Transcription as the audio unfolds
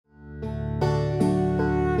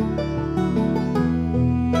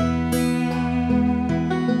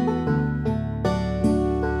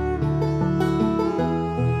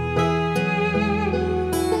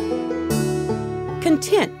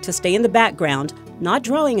Content to stay in the background, not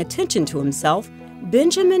drawing attention to himself,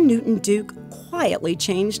 Benjamin Newton Duke quietly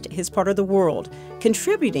changed his part of the world,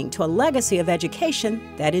 contributing to a legacy of education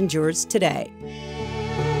that endures today.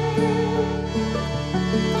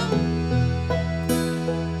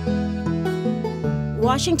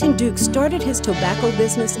 Washington Duke started his tobacco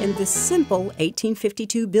business in this simple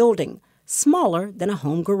 1852 building, smaller than a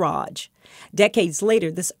home garage. Decades later,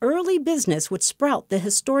 this early business would sprout the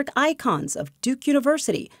historic icons of Duke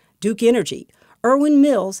University, Duke Energy, Irwin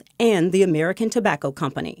Mills, and the American Tobacco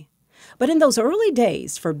Company. But in those early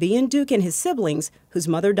days, for B.N. Duke and his siblings, whose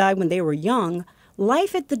mother died when they were young,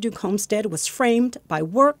 life at the Duke homestead was framed by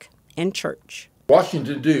work and church.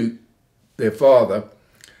 Washington Duke, their father,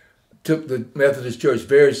 took the Methodist Church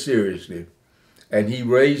very seriously, and he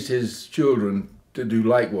raised his children to do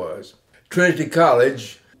likewise. Trinity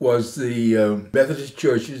College was the Methodist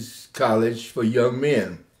Church's college for young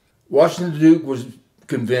men. Washington Duke was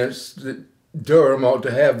convinced that Durham ought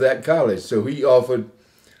to have that college, so he offered,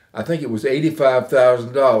 I think it was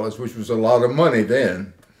 $85,000, which was a lot of money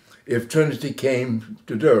then, if Trinity came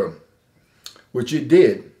to Durham, which it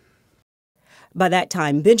did. By that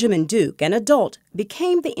time, Benjamin Duke, an adult,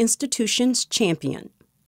 became the institution's champion.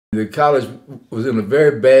 The college was in a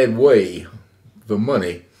very bad way for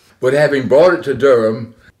money, but having brought it to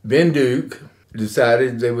Durham, Ben Duke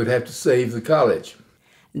decided they would have to save the college.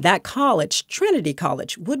 That college, Trinity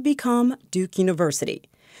College, would become Duke University.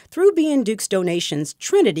 Through B.N. Duke's donations,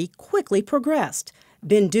 Trinity quickly progressed.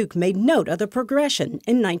 Ben Duke made note of the progression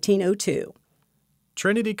in 1902.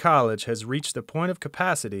 Trinity College has reached the point of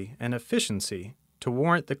capacity and efficiency to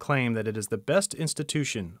warrant the claim that it is the best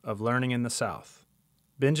institution of learning in the South.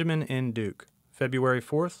 Benjamin N. Duke, February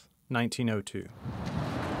 4th, 1902.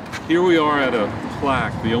 Here we are at a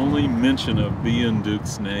plaque, the only mention of B.N.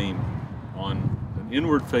 Duke's name on an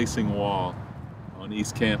inward-facing wall on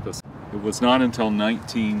East Campus. It was not until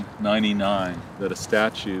 1999 that a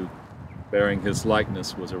statue bearing his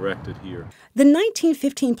likeness was erected here. The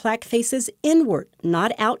 1915 plaque faces inward,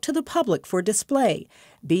 not out to the public for display.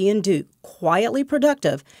 B.N. Duke, quietly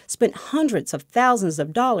productive, spent hundreds of thousands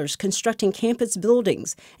of dollars constructing campus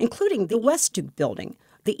buildings, including the West Duke Building,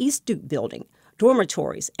 the East Duke Building,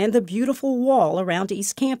 dormitories, and the beautiful wall around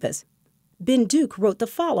East Campus. Ben Duke wrote the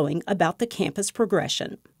following about the campus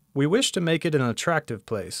progression. We wish to make it an attractive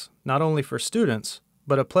place, not only for students,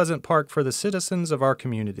 but a pleasant park for the citizens of our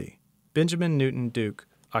community. Benjamin Newton Duke,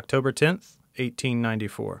 October 10th,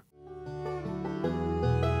 1894.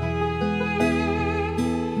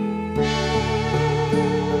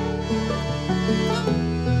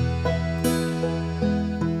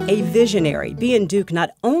 A visionary, B.N. Duke not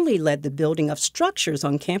only led the building of structures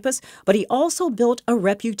on campus, but he also built a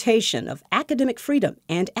reputation of academic freedom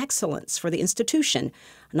and excellence for the institution,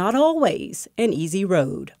 not always an easy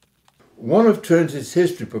road. One of Trinity's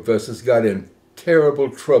history professors got in terrible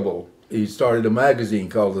trouble. He started a magazine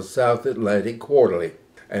called the South Atlantic Quarterly,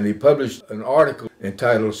 and he published an article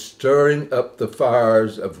entitled "Stirring Up the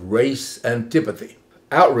Fires of Race Antipathy."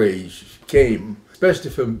 Outrage came, especially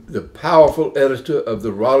from the powerful editor of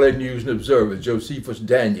the Raleigh News and Observer, Josephus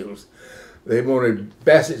Daniels. They wanted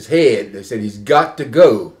Bassett's head. They said he's got to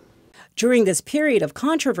go. During this period of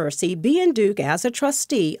controversy, B.N. Duke, as a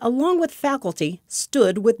trustee, along with faculty,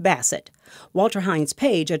 stood with Bassett. Walter Hines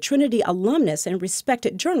Page, a Trinity alumnus and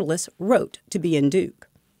respected journalist, wrote to B.N. Duke.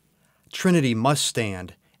 Trinity must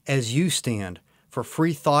stand, as you stand, for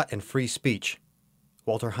free thought and free speech.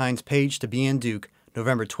 Walter Hines Page to B.N. Duke,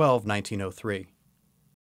 November 12, 1903.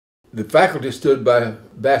 The faculty stood by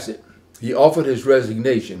Bassett. He offered his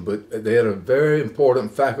resignation, but they had a very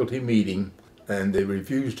important faculty meeting, and they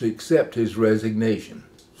refused to accept his resignation.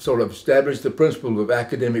 Sort of established the principle of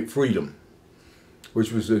academic freedom,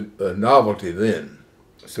 which was a novelty then.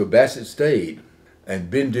 So Bassett stayed, and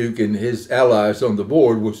Ben Duke and his allies on the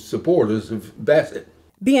board were supporters of Bassett.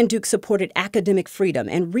 B.N. Duke supported academic freedom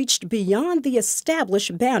and reached beyond the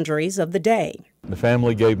established boundaries of the day. The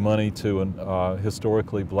family gave money to a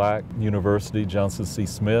historically black university, Johnson C.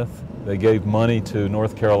 Smith. They gave money to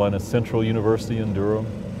North Carolina Central University in Durham.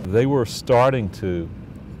 They were starting to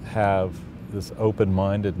have this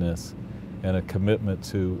open-mindedness and a commitment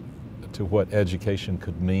to what education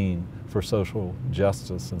could mean for social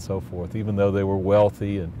justice and so forth, even though they were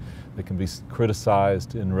wealthy and they can be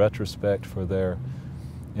criticized in retrospect for their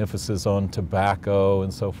emphasis on tobacco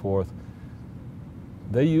and so forth.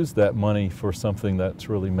 They used that money for something that's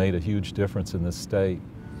really made a huge difference in this state.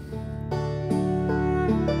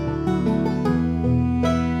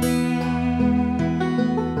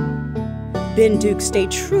 Ben Duke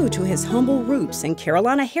stayed true to his humble roots and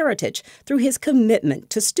Carolina heritage through his commitment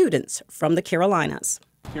to students from the Carolinas.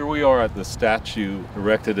 Here we are at the statue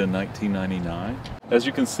erected in 1999. As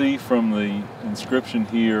you can see from the inscription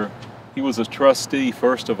here, he was a trustee,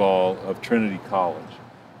 first of all, of Trinity College.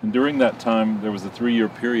 And during that time, there was a 3-year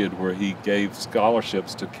period where he gave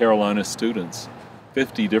scholarships to Carolina students,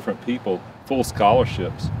 50 different people, full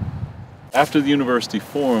scholarships. After the university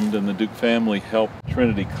formed and the Duke family helped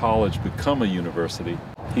Trinity College become a university,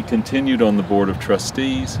 he continued on the board of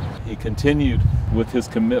trustees. He continued with his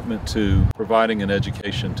commitment to providing an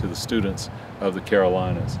education to the students of the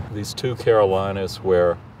Carolinas. These two Carolinas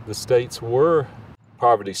where the states were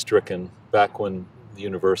poverty-stricken back when the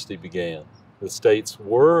university began. The states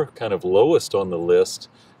were kind of lowest on the list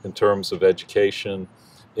in terms of education,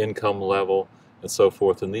 income level, and so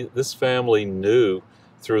forth. And this family knew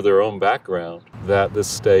through their own background that this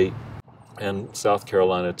state, and South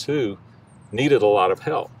Carolina too, needed a lot of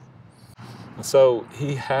help. And so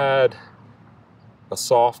he had a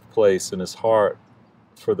soft place in his heart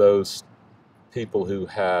for those people who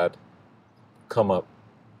had come up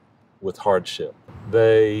with hardship.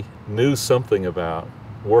 They knew something about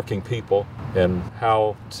working people and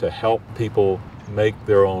how to help people make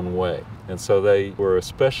their own way. And so they were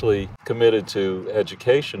especially committed to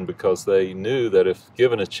education because they knew that if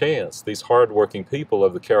given a chance, these hardworking people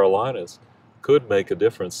of the Carolinas could make a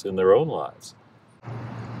difference in their own lives.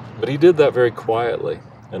 But he did that very quietly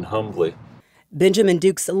and humbly. Benjamin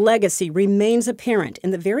Duke's legacy remains apparent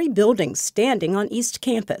in the very buildings standing on East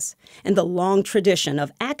Campus and the long tradition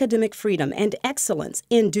of academic freedom and excellence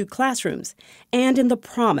in Duke classrooms, and in the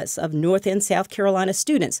promise of North and South Carolina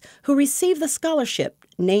students who receive the scholarship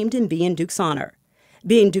named in B.N. Duke's honor.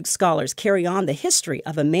 B.N. Duke scholars carry on the history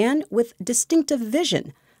of a man with distinctive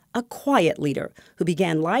vision, a quiet leader who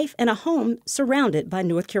began life in a home surrounded by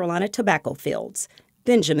North Carolina tobacco fields,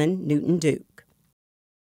 Benjamin Newton Duke.